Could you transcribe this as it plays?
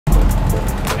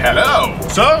Hello!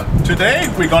 So, today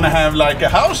we're gonna have like a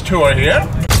house tour here.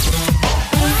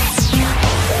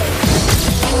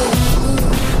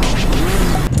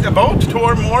 A boat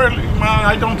tour more.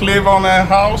 I don't live on a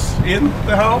house, in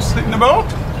the boat.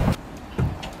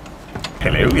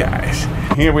 Hello guys.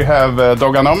 Here we have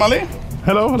dog Anomaly.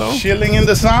 Hello, hello. Chilling in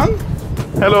the sun.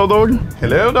 Hello dog.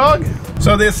 Hello dog.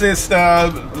 So this is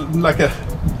like a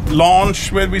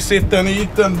lounge where we sit and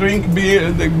eat and drink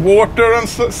beer, the water and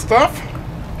stuff.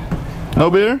 No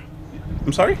beer?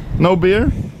 I'm sorry? No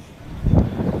beer?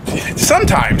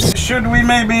 Sometimes. Should we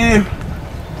maybe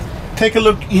take a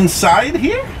look inside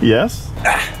here? Yes.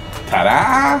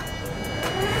 Ta-da!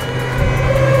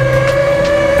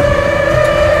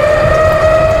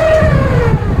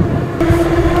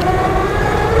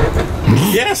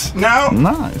 Yes, now.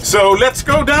 Nice. So let's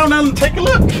go down and take a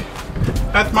look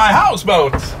at my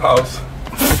houseboat house.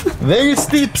 Very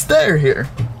steep stair here.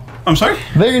 I'm sorry?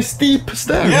 Very steep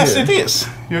stair Yes, here. it is.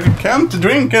 You can't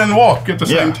drink and walk at the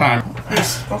same Yeah. time.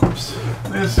 Oops.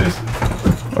 This is...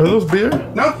 Are those beer?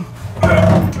 No.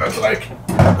 That's like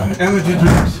energy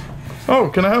drinks. Oh,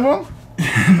 can I have one?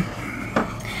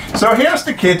 So here's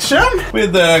the kitchen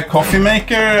with the coffee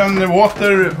maker and the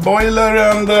water boiler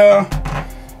and a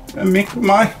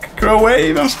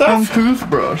microwave and stuff. And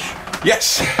toothbrush.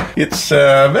 Yes, it's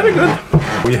very good.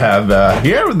 We have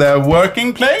here the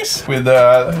working place with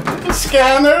a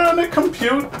scanner and a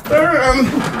computer and...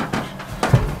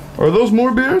 Are those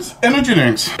more beers? energy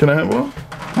drinks. Can I have one?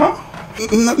 Huh?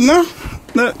 No.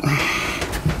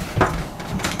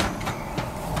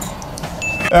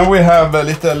 And we have a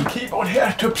little keyboard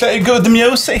here to play good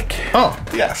music. Oh,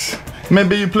 Yes.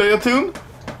 maybe you play a tune?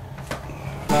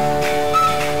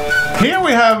 Here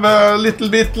we have a little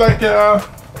bit like a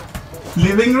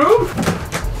living room.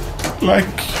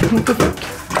 Like, What the fuck?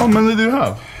 How many do you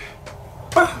have?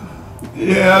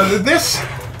 yeah, this.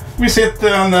 We sit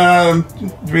and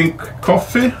drink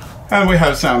coffee. And we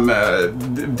have some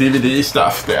DVD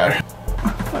stuff there.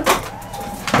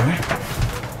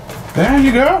 There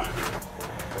you go.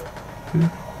 You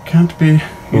can't be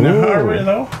in a hurry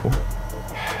though.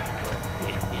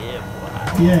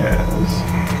 Yes.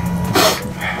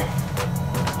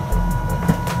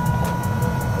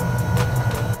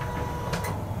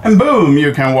 And boom,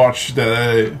 you can watch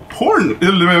the porn.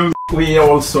 We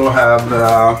also have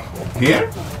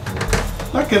here,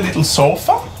 like a little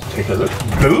sofa. Take a look.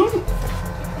 Boom.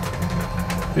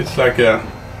 It's like a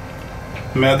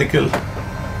medical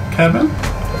cabin.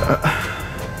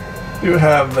 You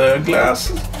have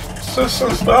glasses and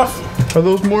stuff. Are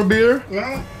those more beer?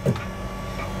 No.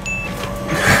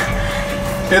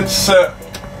 It's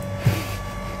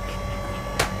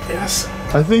yes.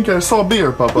 I think I saw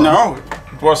beer, Papa. No,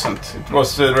 it wasn't. It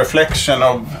was a reflection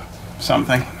of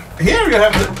something. Here you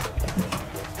have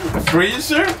the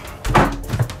freezer.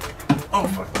 Oh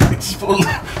fuck, it's full.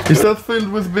 Is that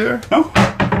filled with beer? No,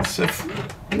 it's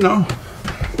no.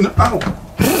 Ow.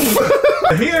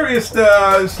 Here is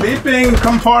the sleeping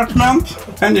compartment,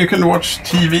 and you can watch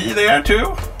TV there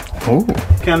too. Oh.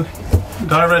 You can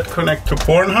direct connect to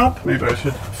Pornhub. Maybe I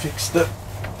should fix that.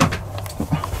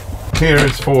 Here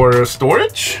is for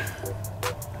storage.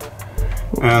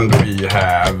 And we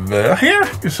have here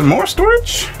is some more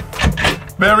storage.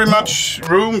 Very much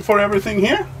room for everything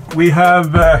here. We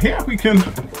have here we can,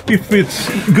 if it's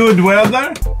good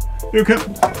weather, you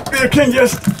can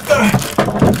just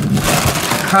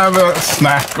have a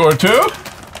snack or two.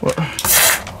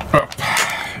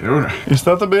 Is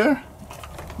that a beer?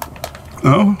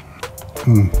 No.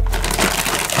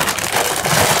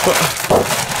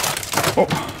 Oh.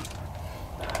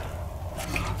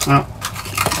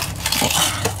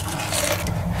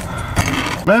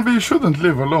 Maybe you shouldn't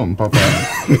live alone, Papa.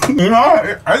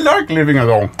 No, I like living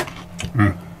alone.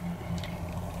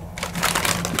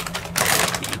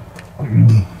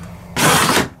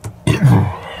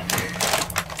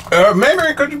 Maybe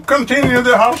we could continue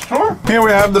the house tour. Here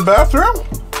we have the bathroom.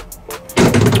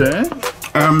 Okay.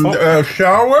 A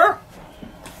shower.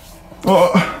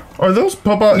 Are those,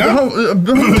 Papa? No.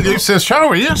 It's a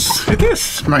shower, yes, it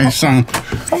is, my son.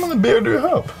 How many beer do you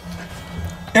have?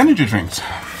 Energy drinks.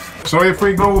 So if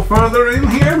we go further in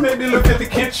here, maybe look at the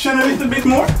kitchen a little bit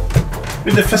more.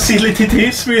 With the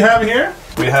facilities we have here.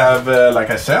 We have,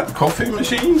 like I said, coffee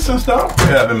machines and stuff. We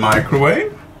have a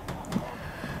microwave.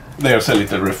 There's a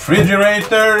little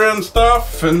refrigerator and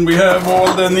stuff. And we have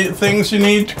all the things you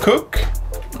need to cook.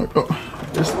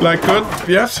 Just like good,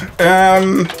 yes.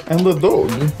 And the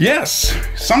dog? Yes.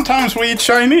 Sometimes we eat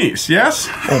Chinese, yes?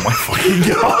 Oh my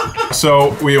fucking god.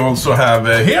 So we also have,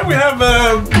 here we have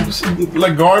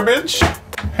like garbage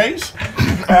haze.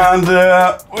 And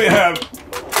we have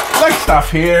like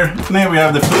stuff here. Then we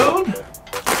have the food.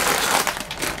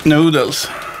 Noodles.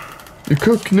 You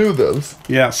cook noodles?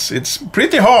 Yes, it's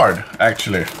pretty hard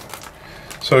actually.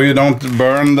 So you don't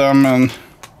burn them and...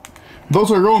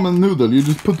 Those are ramen noodle. You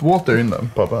just put water in them,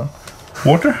 Papa.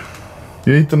 Water?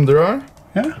 You eat them dry?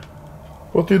 Yeah.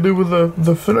 What do you do with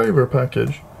the flavor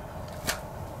package?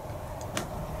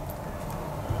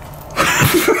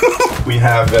 We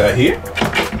have here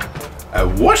a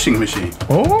washing machine.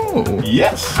 Oh!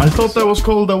 Yes. I thought that was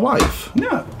called a wife.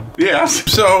 Yeah. Yes.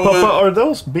 So... Papa, are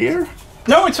those beer?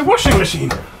 no, it's a washing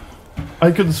machine.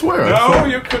 I could swear. No,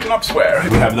 you could not swear.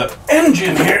 We have the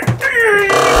engine here.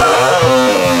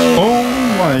 Oh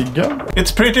my god.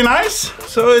 It's pretty nice.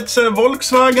 So it's a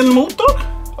Volkswagen motor.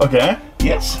 Okay.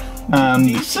 Yes. And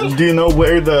Diesel. do you know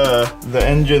where the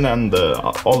engine and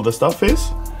all the stuff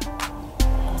is?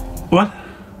 What?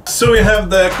 So we have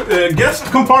the guest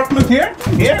compartment here.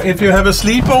 Here, if you have a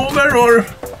sleepover or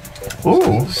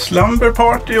Oh. slumber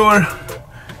party or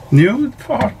nude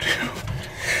party.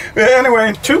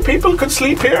 Anyway, 2 people could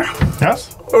sleep here.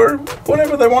 Yes. Or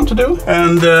whatever they want to do.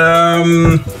 And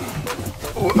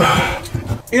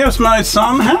here's my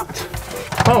sun hat.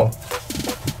 Oh.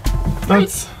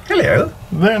 That's Hello.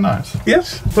 very nice.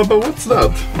 Yes. Papa, what's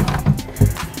that?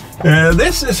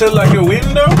 This is like a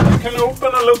window. You can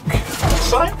open and look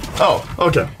outside. Oh,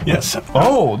 okay. Yes.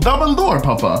 Oh, double door,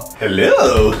 Papa.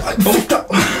 Hello.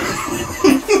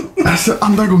 Alltså,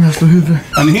 andra gången jag slår huvudet.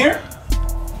 And here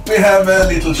we have a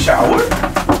little shower.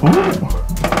 Oh.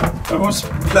 I was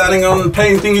planning on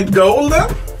painting it golden.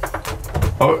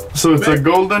 Oh, so it's a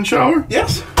golden shower?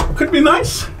 Yes, could be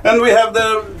nice. And we have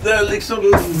the liksom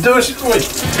dusch.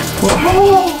 Wait.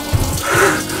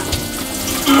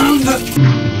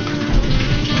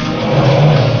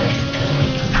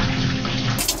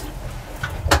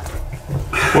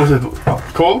 Was it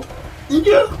cold?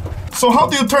 Yeah. So how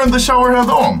do you turn the shower head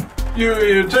on?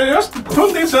 You just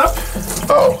pull this up.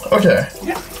 Oh, okay.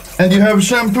 Yeah. And you have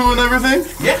shampoo and everything?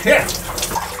 Yeah, yeah.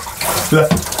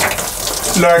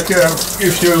 Like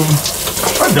if you...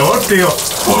 I don't feel...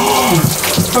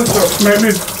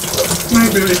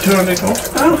 Maybe we turn it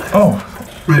off now. Oh.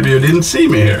 Maybe you didn't see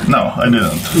me here. No, I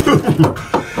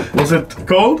didn't. Was it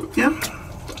cold? Yeah.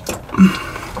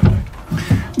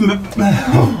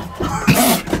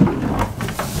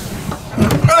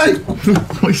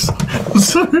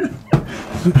 Sorry.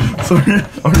 Sorry.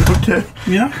 Are you okay?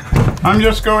 Yeah. I'm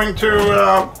just going to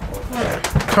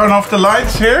turn off the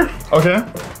lights here. Okay.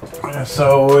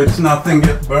 So it's nothing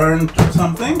get burned or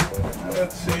something.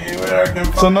 Let's see where I can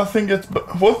find... So nothing gets...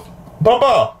 What?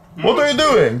 Papa! What are you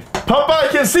doing? Papa, I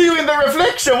can see you in the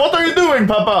reflection! What are you doing,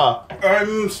 Papa?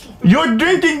 You're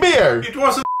drinking beer! It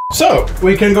wasn't... So,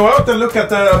 we can go out and look at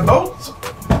the boat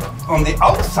on the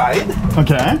outside.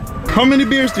 Okay. How many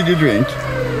beers did you drink?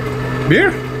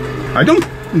 Beer? I don't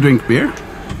drink beer.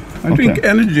 I drink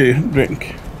energy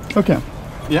drink. Okay.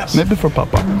 Yes. Maybe for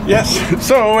Papa. Yes.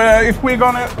 So, if we're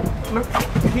gonna look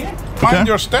here, mind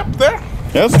your step there.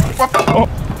 Yes. Oh.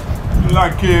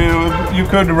 Like you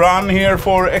could run here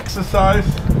for exercise.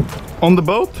 On the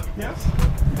boat? Yes.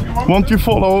 Won't you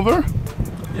fall over?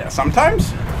 Yeah,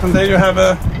 sometimes. And there you have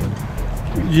a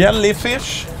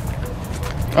jellyfish.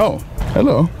 Oh,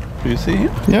 hello. Do you see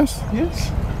him? Yes.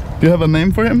 Yes. Do you have a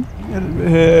name for him?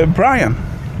 Brian.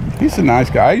 He's a nice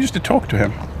guy. I used to talk to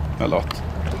him a lot.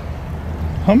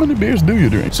 How many beers do you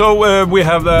drink? So we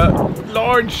have a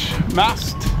large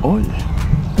mast. Oh.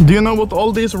 Do you know what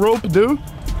all these rope do?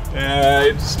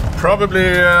 It's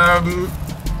probably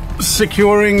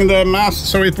securing the mast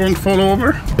so it won't fall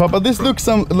over. Papa, this looks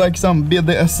like some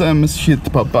BDSM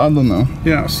shit, Papa. I don't know.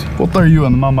 Yes. What are you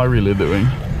and Mama really doing?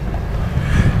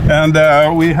 And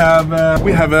we have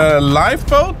a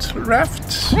lifeboat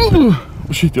raft.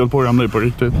 Shit, jag höll på att ramla på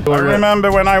riktigt. I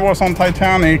remember when I was on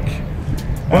Titanic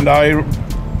and I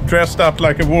dressed up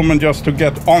like a woman just to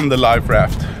get on the life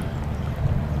raft.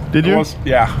 Did you?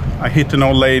 Yeah, I hit an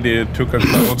old lady, took her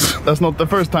clothes. That's not the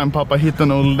first time Papa hit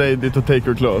an old lady to take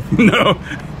her clothes. No.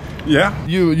 Yeah.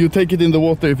 You take it in the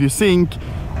water if you sink,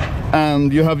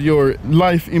 and you have your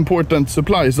life important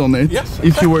supplies on it. Yes.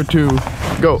 If you were to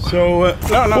go. So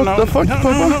no. What the fuck, no,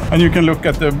 Papa? no. And you can look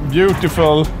at the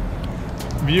beautiful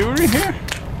view here.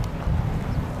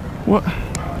 What?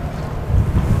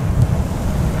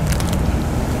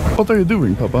 What are you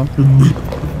doing, Papa?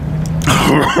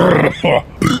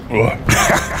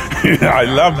 I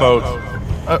love boats.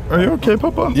 Are you okay,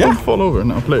 Papa? Yeah. Don't fall over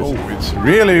now, please. Oh, it's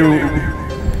really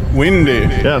windy.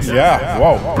 Yes. Yeah.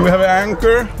 Wow. We have an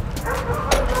anchor.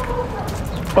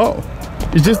 Oh,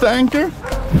 is this the anchor?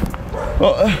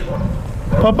 Oh,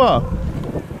 Papa.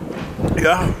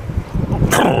 Yeah.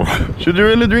 Should you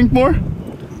really drink more?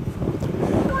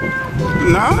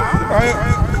 No,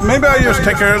 maybe I just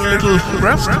take a little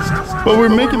rest. But we're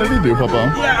making a video,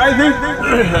 Papa. Yeah, I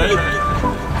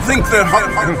think the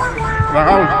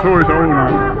house tour is over now.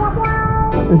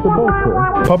 It's the boat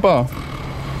tour. Papa.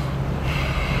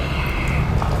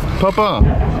 Papa.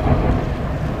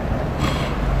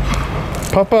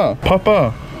 Papa.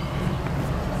 Papa.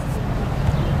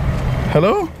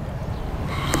 Hello?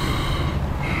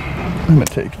 I'm gonna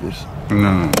take this.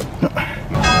 No.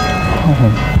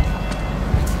 Oh.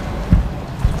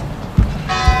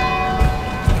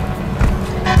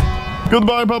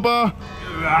 Goodbye, Papa.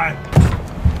 Goodbye.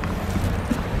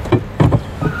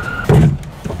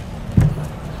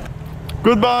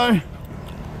 Goodbye.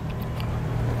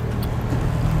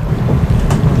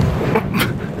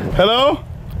 Hello?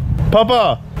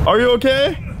 Papa, are you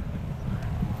okay?